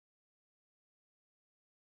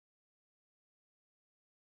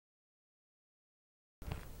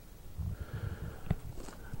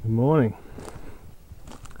Good morning.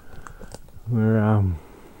 We're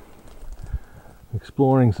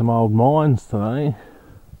exploring some old mines today.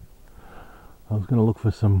 I was going to look for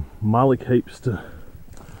some mullock heaps to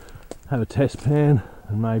have a test pan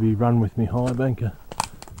and maybe run with me high banker.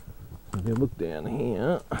 So if you look down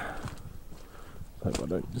here, hope I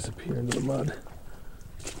don't disappear into the mud.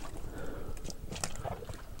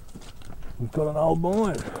 We've got an old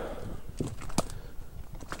mine.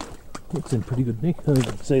 Looks in pretty good nick. You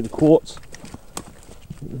can see the quartz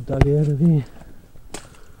that we've dug out of here.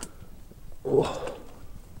 Oh.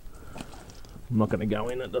 I'm not going to go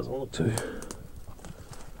in, it doesn't look too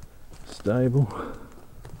stable.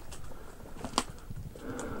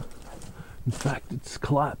 In fact, it's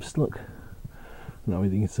collapsed, look. I don't know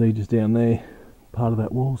if you can see just down there, part of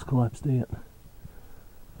that wall's collapsed out.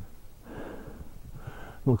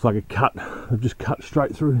 It looks like a cut, they've just cut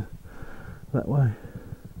straight through that way.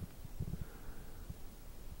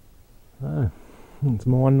 Oh, it's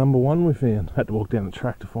mine number one we found. Had to walk down the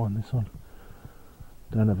track to find this one.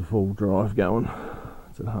 Don't have a full drive going,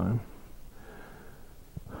 it's at home.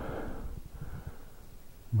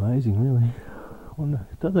 Amazing, really. I wonder,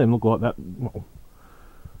 it doesn't even look like that, well,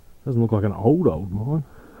 it doesn't look like an old mine.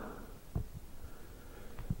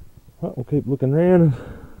 Well, we'll keep looking around and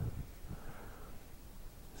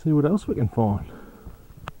see what else we can find.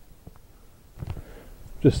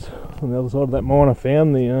 Just on the other side of that mine I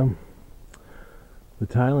found the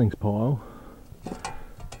tailings pile,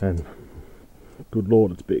 and good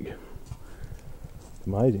lord, it's big. It's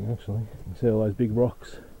amazing, actually. You can see all those big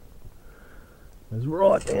rocks. It's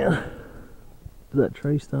right down to that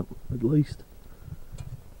tree stump, at least.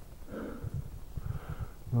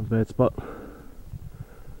 Not a bad spot.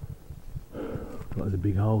 There's a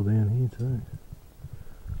big hole down here too.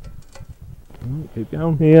 Right, keep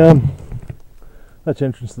going. That's the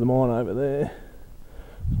entrance to the mine over there.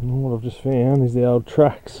 And what I've just found is the old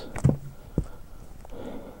tracks.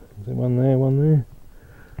 Is there one there, one there?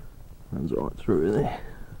 Runs right through there.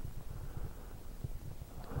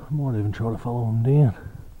 I might even try to follow them down.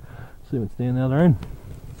 See what's down the other end.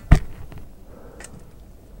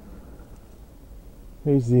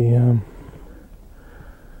 Here's the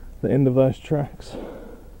end of those tracks.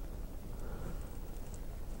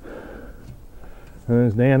 And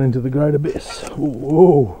it's down into the great abyss.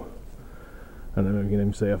 Whoa! I don't know if you can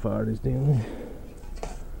even see how far it is down there.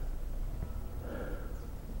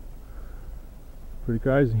 Pretty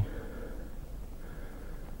crazy.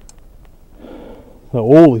 So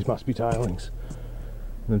all these must be tailings.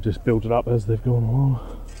 And they've just built it up as they've gone along.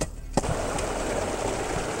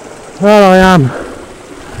 Well,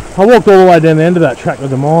 I walked all the way down the end of that track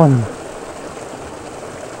with the mine.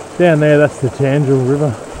 Down there, that's the Tangel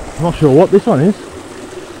River. I'm not sure what this one is.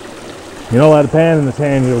 You're not allowed to pan in the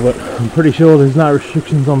Tangel, but I'm pretty sure there's no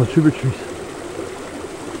restrictions on the tributaries.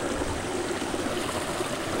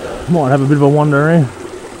 Might have a bit of a wander around.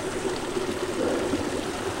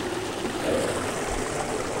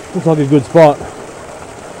 Looks like a good spot,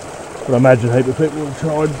 but I imagine a heap of people have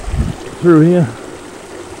tried through here.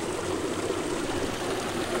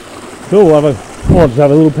 Cool, I'll just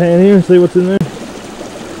have a little pan here and see what's in there.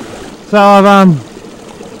 So I've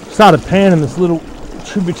started panning this little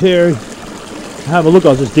tributary. Have a look, I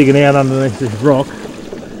was just digging out underneath this rock.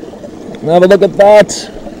 Have a look at that.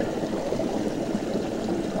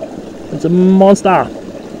 It's a monster.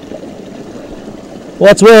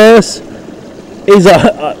 What's worse is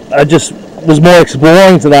I just was more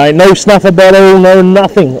exploring today. No snuffer bottle, no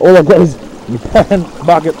nothing. All I've got is my pan,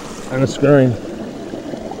 bucket and a screen.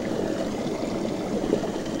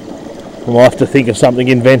 I'll have to think of something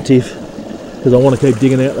inventive because I want to keep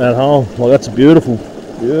digging out that hole. Well, that's a beautiful,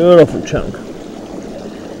 beautiful chunk.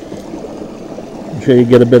 I'm sure you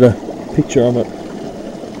get a better picture of it.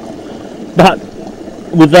 But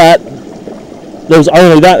with that, there was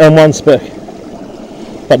only that and one speck.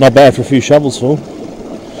 But not bad for a few shovels full.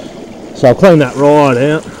 So I'll clean that right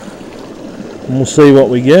out and we'll see what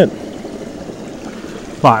we get.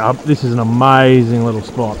 But this is an amazing little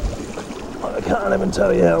spot. I can't even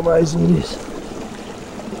tell you how amazing it is.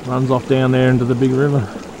 Runs off down there into the big river.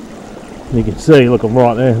 You can see, look, I'm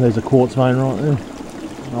right there. There's a quartz vein right there.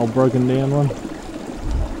 An old broken down one.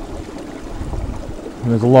 And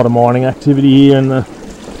there's a lot of mining activity here in the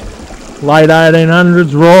late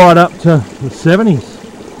 1800s right up to the 70s.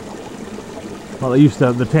 Well, they used to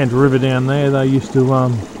have the Tangel River down there. They used to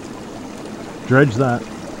dredge that.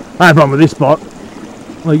 I have a problem with this spot.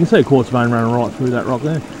 Well, you can see a quartz vein running right through that rock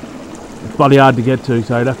there. It's bloody hard to get to,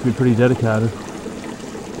 so you'd have to be pretty dedicated.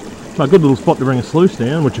 So a good little spot to bring a sluice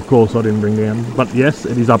down, which of course I didn't bring down. But yes,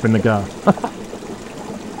 it is up in the car.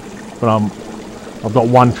 But I've got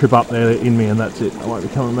one trip up there in me and that's it. I won't be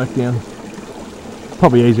coming back down.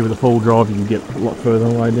 Probably easier with a full drive, you can get a lot further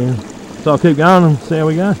away down. So I'll keep going and see how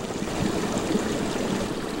we go.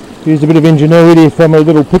 Used a bit of ingenuity from a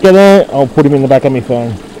little picker there. I'll put him in the back of my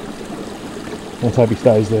phone. Let's hope he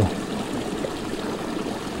stays there.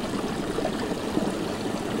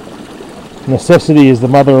 Necessity is the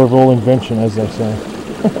mother of all invention, as they say.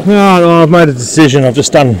 Right, well, I've made a decision. I've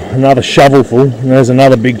just done another shovelful, and there's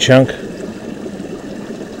another big chunk.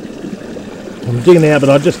 I'm digging out, but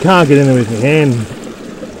I just can't get in there with my hand.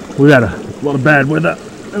 We've had a lot of bad weather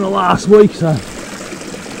in the last week, so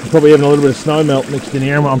I'm probably having a little bit of snow melt mixed in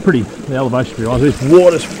here. The elevation's pretty high. This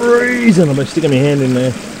water's freezing. I've been sticking my hand in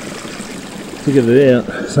there to get it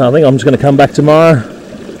out. So I think I'm just going to come back tomorrow.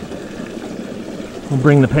 We'll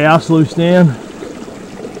bring the power sluice down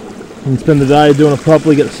and spend the day doing it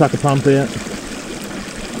properly, get the sucker pump out.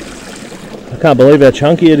 I can't believe how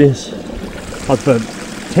chunky it is. Like for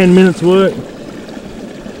 10 minutes work.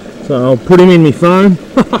 So I'll put him in my phone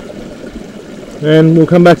and we'll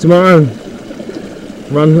come back tomorrow and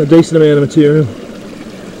run a decent amount of material.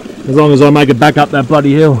 As long as I make it back up that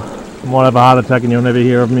bloody hill. I might have a heart attack and you'll never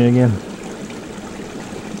hear of me again.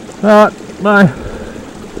 Alright, bye.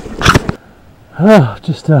 Oh,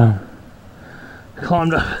 just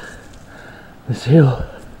climbed up this hill.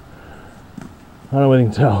 I don't know whether you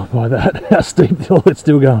can tell by that how steep the hill. It's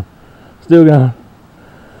still going. Still going.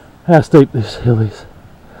 How steep this hill is.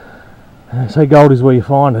 And they say gold is where you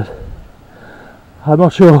find it. I'm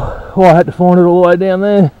not sure why I had to find it all the way down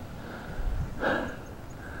there.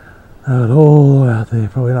 But all the way out there,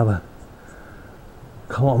 probably another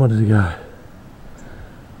kilometre to go.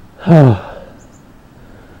 Oh.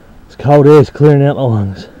 Cold air is clearing out the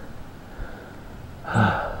lungs.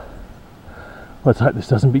 Let's hope this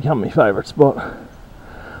doesn't become my favourite spot.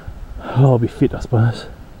 I'll be fit, I suppose.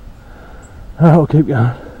 I'll keep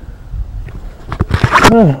going.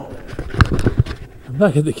 I'm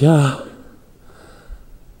back at the car.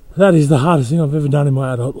 That is the hardest thing I've ever done in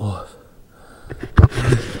my adult life.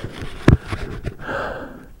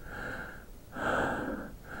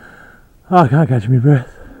 I can't catch my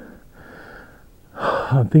breath.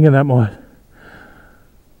 I'm thinking that might,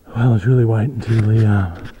 well, it's really wait until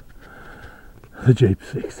the Jeep's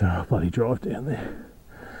fixed and I'll bloody drive down there.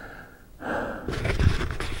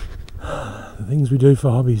 The things we do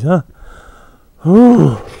for hobbies, huh?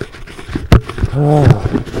 Ooh. Oh.